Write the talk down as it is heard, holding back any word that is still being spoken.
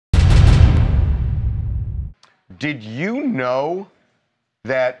Did you know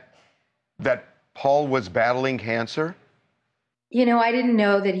that Paul was battling cancer? You know, I didn't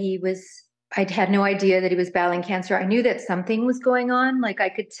know that I had no idea that he was battling cancer. I knew that something was going on. Like I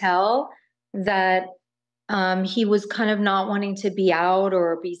could tell that he was kind of not wanting to be out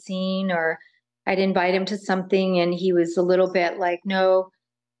or be seen, or I'd invite him to something and he was a little bit like, no,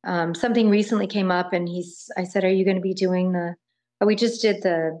 something recently came up and I said, are you going to be doing we just did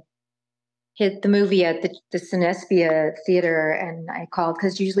the movie at the Cinespia Theater, and I called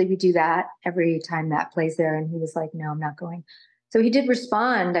because usually we do that every time that plays there. And he was like, no, I'm not going. So he did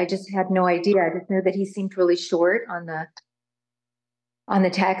respond. I just had no idea. I just knew that he seemed really short on the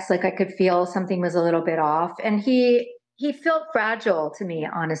text. Like I could feel something was a little bit off, and he felt fragile to me,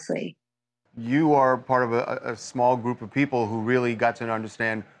 honestly. You are part of a small group of people who really got to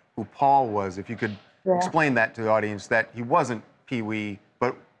understand who Paul was. If you could explain that to the audience, that he wasn't Pee Wee,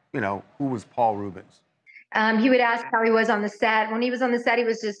 but who was Paul Reubens? He would ask how he was on the set. When he was on the set, he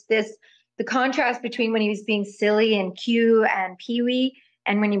was just the contrast between when he was being silly and Q and Pee Wee,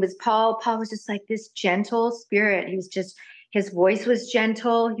 and when he was Paul was just like this gentle spirit. He was just, his voice was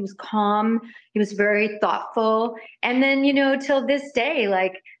gentle. He was calm. He was very thoughtful. And then, till this day,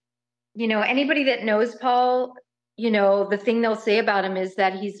 like, anybody that knows Paul, the thing they'll say about him is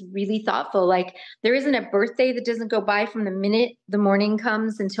that he's really thoughtful. Like there isn't a birthday that doesn't go by from the minute the morning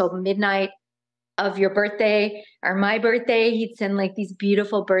comes until midnight of your birthday or my birthday. He'd send like these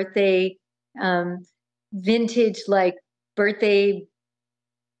beautiful birthday, vintage, like birthday,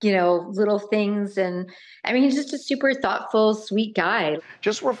 little things. And I mean, he's just a super thoughtful, sweet guy.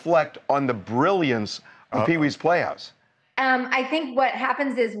 Just reflect on the brilliance of Pee Wee's Playhouse. I think what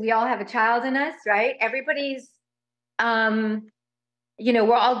happens is we all have a child in us, right? Everybody's,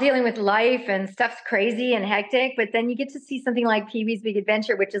 we're all dealing with life and stuff's crazy and hectic, but then you get to see something like Pee-wee's Big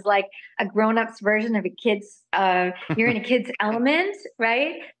Adventure, which is like a grown-up's version of a kid's, you're in a kid's element,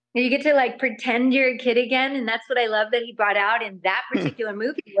 right? And you get to like pretend you're a kid again. And that's what I love that he brought out in that particular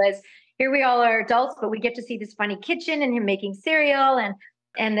movie was, here we all are adults, but we get to see this funny kitchen and him making cereal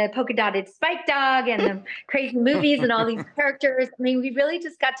and the polka dotted spike dog and the crazy movies and all these characters. I mean, we really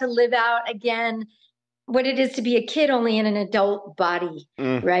just got to live out again what it is to be a kid, only in an adult body,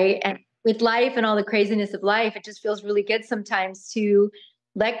 right? And with life and all the craziness of life, it just feels really good sometimes to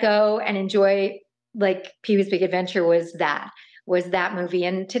let go and enjoy. Like Pee-wee's Big Adventure was that movie.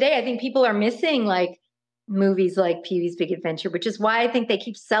 And today I think people are missing like movies like Pee-wee's Big Adventure, which is why I think they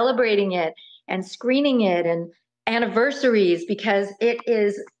keep celebrating it and screening it and anniversaries, because it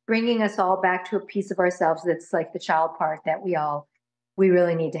is bringing us all back to a piece of ourselves that's like the child part that we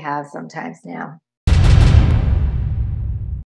really need to have sometimes now.